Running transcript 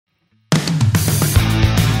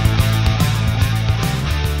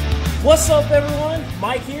What's up, everyone?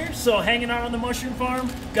 Mike here. So hanging out on the mushroom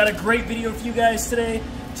farm. Got a great video for you guys today.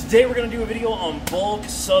 Today we're going to do a video on bulk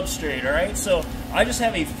substrate, all right? So I just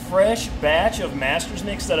have a fresh batch of Master's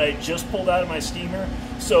Mix that I just pulled out of my steamer.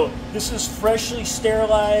 So this is freshly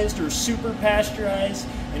sterilized or super pasteurized,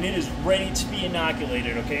 and it is ready to be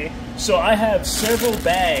inoculated, okay? So I have several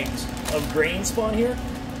bags of grain spawn here.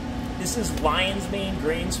 This is Lion's Mane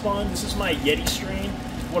grain spawn. This is my Yeti strain,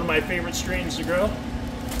 one of my favorite strains to grow.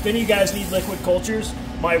 If any of you guys need liquid cultures,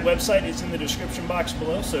 my website is in the description box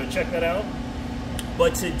below, so check that out.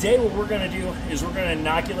 But today what we're going to do is we're going to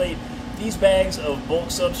inoculate these bags of bulk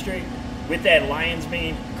substrate with that Lion's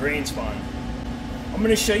Mane grain spawn. I'm going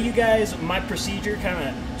to show you guys my procedure, kind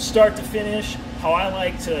of start to finish, how I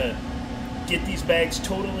like to get these bags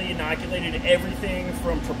totally inoculated, everything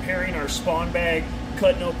from preparing our spawn bag,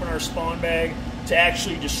 cutting open our spawn bag, to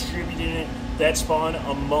actually distributing that spawn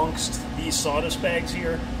amongst these sawdust bags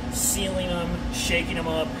here, sealing them, shaking them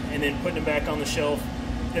up, and then putting them back on the shelf.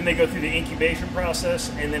 Then they go through the incubation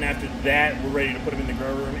process, and then after that, we're ready to put them in the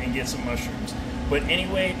grow room and get some mushrooms. But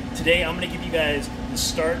anyway, today I'm going to give you guys the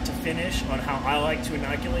start to finish on how I like to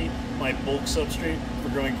inoculate my bulk substrate for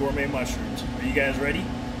growing gourmet mushrooms. Are you guys ready?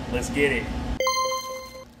 Let's get it.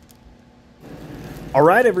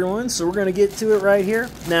 Alright everyone, so we're going to get to it right here.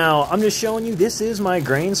 Now, I'm just showing you, this is my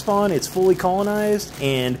grain spawn. It's fully colonized,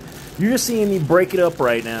 and you're just seeing me break it up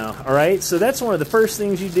right now, alright? So that's one of the first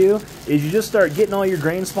things you do, is you just start getting all your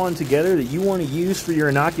grain spawn together that you want to use for your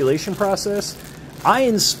inoculation process. I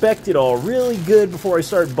inspect it all really good before I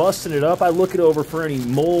start busting it up. I look it over for any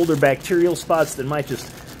mold or bacterial spots that might just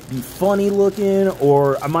be funny looking,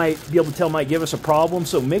 or I might be able to tell might give us a problem.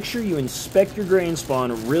 So make sure you inspect your grain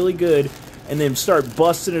spawn really good, and then start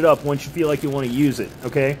busting it up once you feel like you want to use it,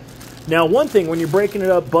 okay? Now, one thing, when you're breaking it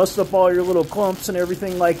up, bust up all your little clumps and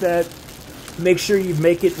everything like that, make sure you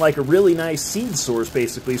make it like a really nice seed source,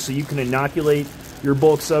 basically, so you can inoculate your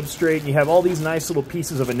bulk substrate, and you have all these nice little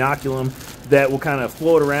pieces of inoculum that will kind of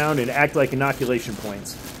float around and act like inoculation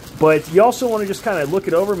points. But you also want to just kind of look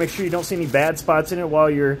it over, make sure you don't see any bad spots in it while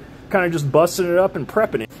you're kind of just busting it up and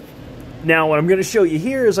prepping it. Now, what I'm going to show you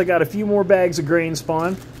here is I got a few more bags of grain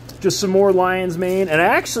spawn, just some more Lion's Mane, and I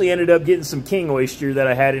actually ended up getting some king oyster that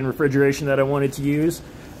I had in refrigeration that I wanted to use.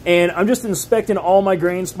 And I'm just inspecting all my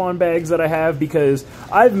grain spawn bags that I have, because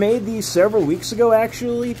I've made these several weeks ago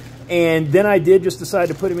actually, and then I did just decide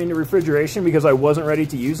to put them into refrigeration because I wasn't ready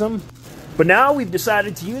to use them. But now we've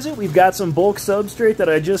decided to use it. We've got some bulk substrate that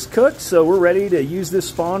I just cooked, so we're ready to use this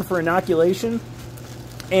spawn for inoculation.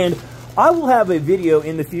 And I will have a video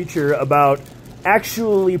in the future about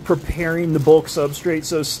actually preparing the bulk substrate,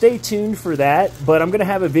 so stay tuned for that. But I'm going to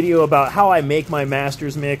have a video about how I make my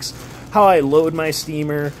Master's Mix, how I load my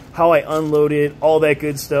steamer, how I unload it, all that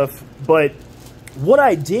good stuff. But what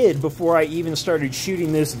I did before I even started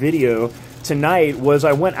shooting this video tonight was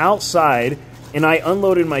I went outside and I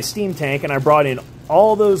unloaded my steam tank and I brought in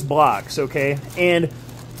all those blocks, okay? And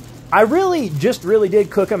I really did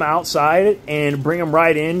cook them outside and bring them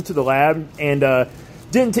right into the lab, and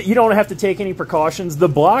you don't have to take any precautions. The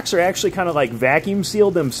blocks are actually kind of like vacuum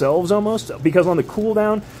sealed themselves almost, because on the cool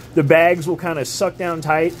down, the bags will kind of suck down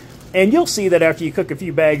tight. And you'll see that after you cook a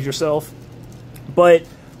few bags yourself. But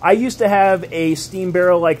I used to have a steam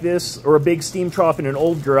barrel like this, or a big steam trough in an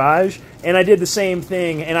old garage, and I did the same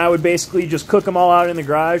thing. And I would basically just cook them all out in the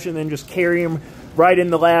garage and then just carry them right in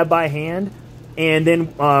the lab by hand. And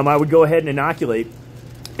then I would go ahead and inoculate.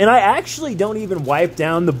 And I actually don't even wipe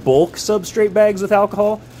down the bulk substrate bags with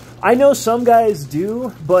alcohol. I know some guys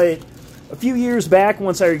do, but a few years back,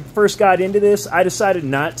 once I first got into this, I decided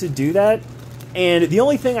not to do that. And the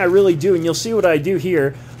only thing I really do, and you'll see what I do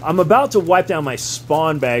here, I'm about to wipe down my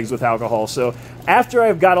spawn bags with alcohol. So after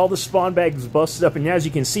I've got all the spawn bags busted up, and as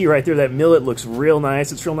you can see right there, that millet looks real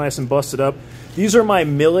nice. It's real nice and busted up. These are my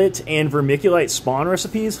millet and vermiculite spawn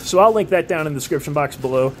recipes, so I'll link that down in the description box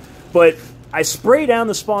below. But I spray down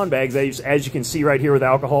the spawn bags, as you can see right here, with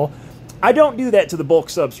alcohol. I don't do that to the bulk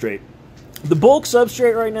substrate. The bulk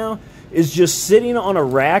substrate right now is just sitting on a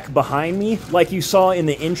rack behind me, like you saw in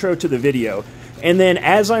the intro to the video. And then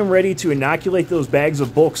as I'm ready to inoculate those bags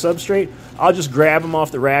of bulk substrate, I'll just grab them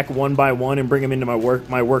off the rack one by one and bring them into my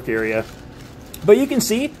work area. But you can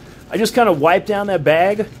see, I just kind of wipe down that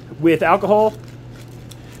bag with alcohol.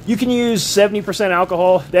 You can use 70%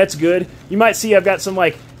 alcohol, that's good. You might see I've got some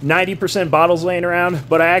like 90% bottles laying around,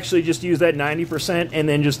 but I actually just use that 90% and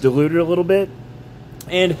then just dilute it a little bit.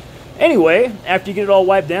 And anyway, after you get it all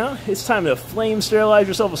wiped down, it's time to flame sterilize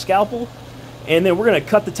yourself a scalpel, and then we're going to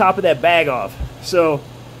cut the top of that bag off. So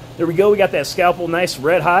there we go, we got that scalpel nice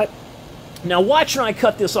red hot. Now watch when I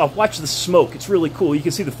cut this off. Watch the smoke. It's really cool. You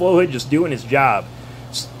can see the flow hood just doing its job.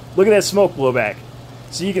 Just look at that smoke blowback.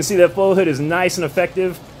 So you can see that flow hood is nice and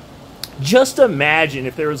effective. Just imagine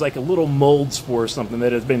if there was like a little mold spore or something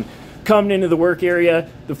that has been coming into the work area.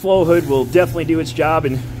 The flow hood will definitely do its job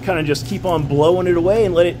and kind of just keep on blowing it away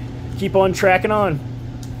and let it keep on tracking on.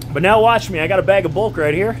 But now watch me. I got a bag of bulk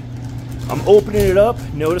right here. I'm opening it up.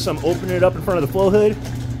 Notice I'm opening it up in front of the flow hood.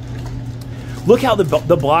 Look how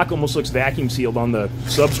the block almost looks vacuum sealed on the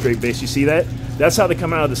substrate base. You see that? That's how they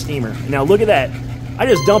come out of the steamer. Now look at that. I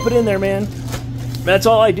just dump it in there, man. That's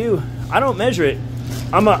all I do. I don't measure it.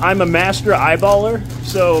 I'm a master eyeballer,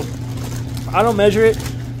 so I don't measure it.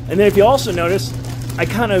 And then if you also notice,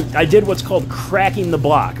 I did what's called cracking the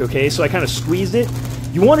block, okay? So I kind of squeezed it.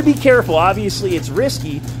 You want to be careful. Obviously, it's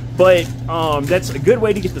risky, but that's a good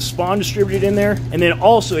way to get the spawn distributed in there. And then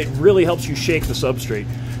also, it really helps you shake the substrate.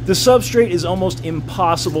 The substrate is almost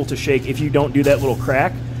impossible to shake if you don't do that little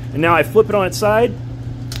crack. And now I flip it on its side.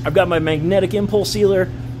 I've got my magnetic impulse sealer.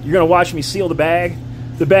 You're going to watch me seal the bag.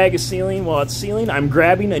 The bag is sealing. While it's sealing, I'm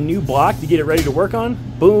grabbing a new block to get it ready to work on.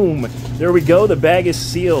 Boom. There we go. The bag is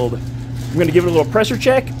sealed. I'm going to give it a little pressure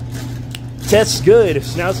check. That's good.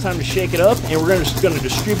 So now it's time to shake it up, and we're just going to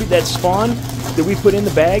distribute that spawn that we put in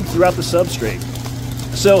the bag throughout the substrate.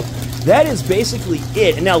 So that is basically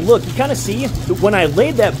it. And now look, you kind of see when I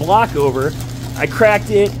laid that block over, I cracked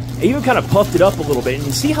it. I even kind of puffed it up a little bit. And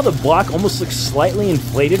you see how the block almost looks slightly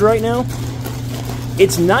inflated right now?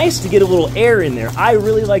 It's nice to get a little air in there. I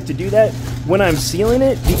really like to do that when I'm sealing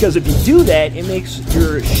it, because if you do that, it makes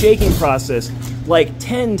your shaking process like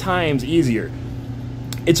 10 times easier.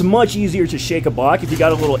 It's much easier to shake a block if you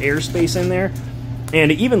got a little airspace in there.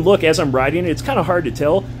 And even look, as I'm riding it, it's kind of hard to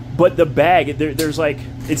tell, but the bag, there's like,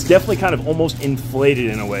 it's definitely kind of almost inflated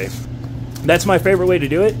in a way. That's my favorite way to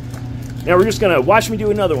do it. Now we're just gonna watch me do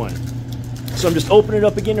another one. So I'm just opening it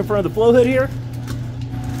up again in front of the flow hood here.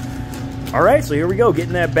 All right, so here we go,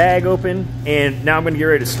 getting that bag open, and now I'm gonna get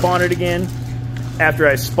ready to spawn it again. After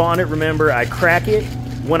I spawn it, remember, I crack it.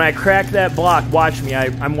 When I crack that block, watch me,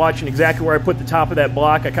 I'm watching exactly where I put the top of that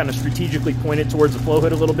block. I kind of strategically point it towards the flow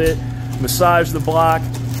hood a little bit, massage the block,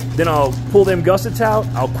 then I'll pull them gussets out,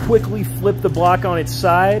 I'll quickly flip the block on its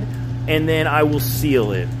side, and then I will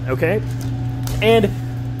seal it, okay? And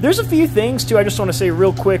there's a few things, too, I just want to say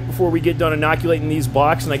real quick before we get done inoculating these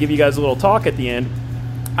blocks, and I give you guys a little talk at the end.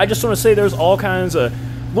 I just want to say there's all kinds of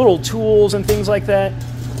little tools and things like that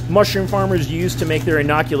mushroom farmers use to make their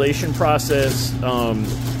inoculation process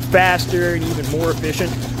faster and even more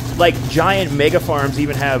efficient. Like giant mega farms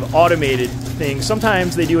even have automated things.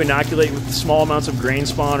 Sometimes they do inoculate with small amounts of grain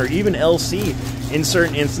spawn or even LC in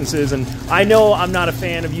certain instances. And I know I'm not a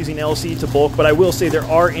fan of using LC to bulk, but I will say there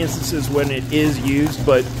are instances when it is used,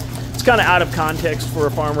 but it's kind of out of context for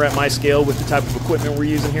a farmer at my scale with the type of equipment we're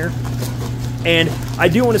using here. And I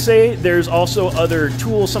do want to say there's also other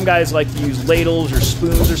tools. Some guys like to use ladles or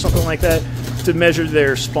spoons or something like that to measure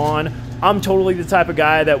their spawn. I'm totally the type of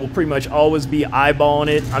guy that will pretty much always be eyeballing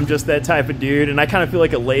it. I'm just that type of dude, and I kind of feel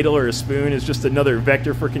like a ladle or a spoon is just another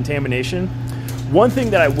vector for contamination. One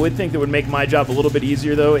thing that I would think that would make my job a little bit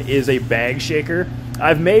easier, though, is a bag shaker.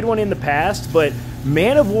 I've made one in the past, but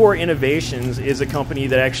Man of War Innovations is a company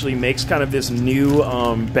that actually makes kind of this new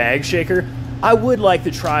bag shaker. I would like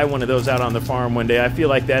to try one of those out on the farm one day. I feel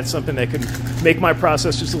like that's something that could make my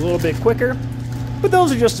process just a little bit quicker. But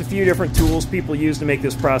those are just a few different tools people use to make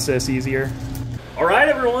this process easier. All right,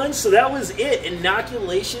 everyone, so that was it.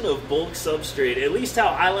 Inoculation of bulk substrate, at least how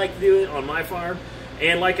I like to do it on my farm.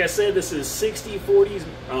 And like I said, this is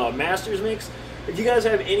 60/40 Masters mix. If you guys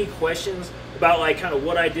have any questions about like kind of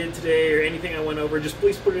what I did today or anything I went over, just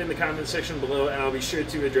please put it in the comment section below and I'll be sure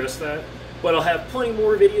to address that. But I'll have plenty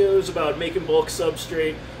more videos about making bulk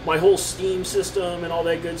substrate, my whole steam system and all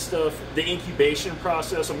that good stuff, the incubation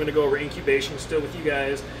process. I'm going to go over incubation still with you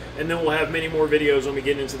guys, and then we'll have many more videos when we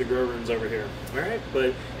get into the grow rooms over here. All right,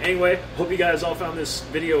 but anyway, hope you guys all found this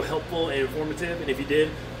video helpful and informative, and if you did,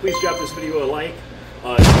 please drop this video a like,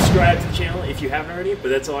 subscribe to the channel if you haven't already, but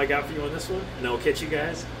that's all I got for you on this one, and I'll catch you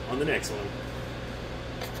guys on the next one.